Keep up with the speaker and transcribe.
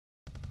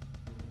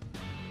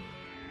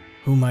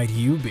Who might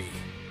you be?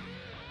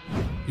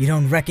 You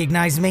don't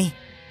recognize me?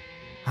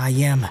 I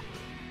am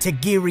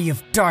Tagiri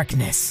of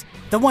Darkness,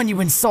 the one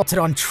you insulted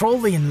on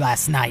Trollian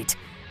last night.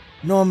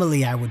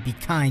 Normally I would be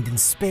kind and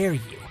spare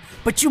you,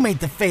 but you made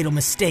the fatal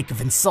mistake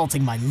of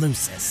insulting my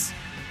Lucis.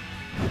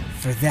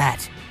 For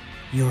that,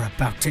 you're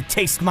about to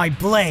taste my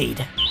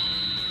blade!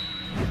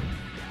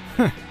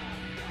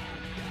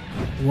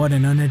 What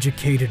an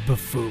uneducated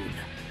buffoon.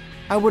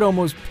 I would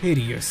almost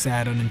pity your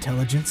sad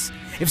unintelligence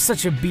if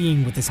such a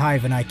being with as high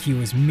of an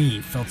IQ as me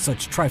felt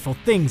such trifle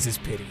things as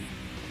pity.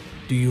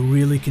 Do you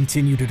really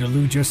continue to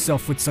delude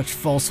yourself with such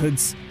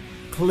falsehoods?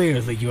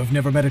 Clearly you have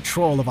never met a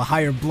troll of a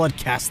higher blood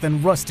caste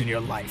than Rust in your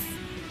life.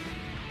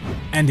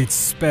 And it's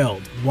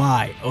spelled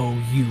Y-O-U-R-E.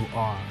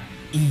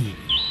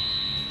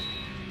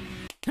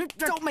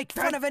 Don't make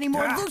fun of any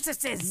more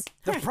Lucises!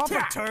 The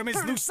proper term is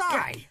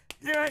Luci.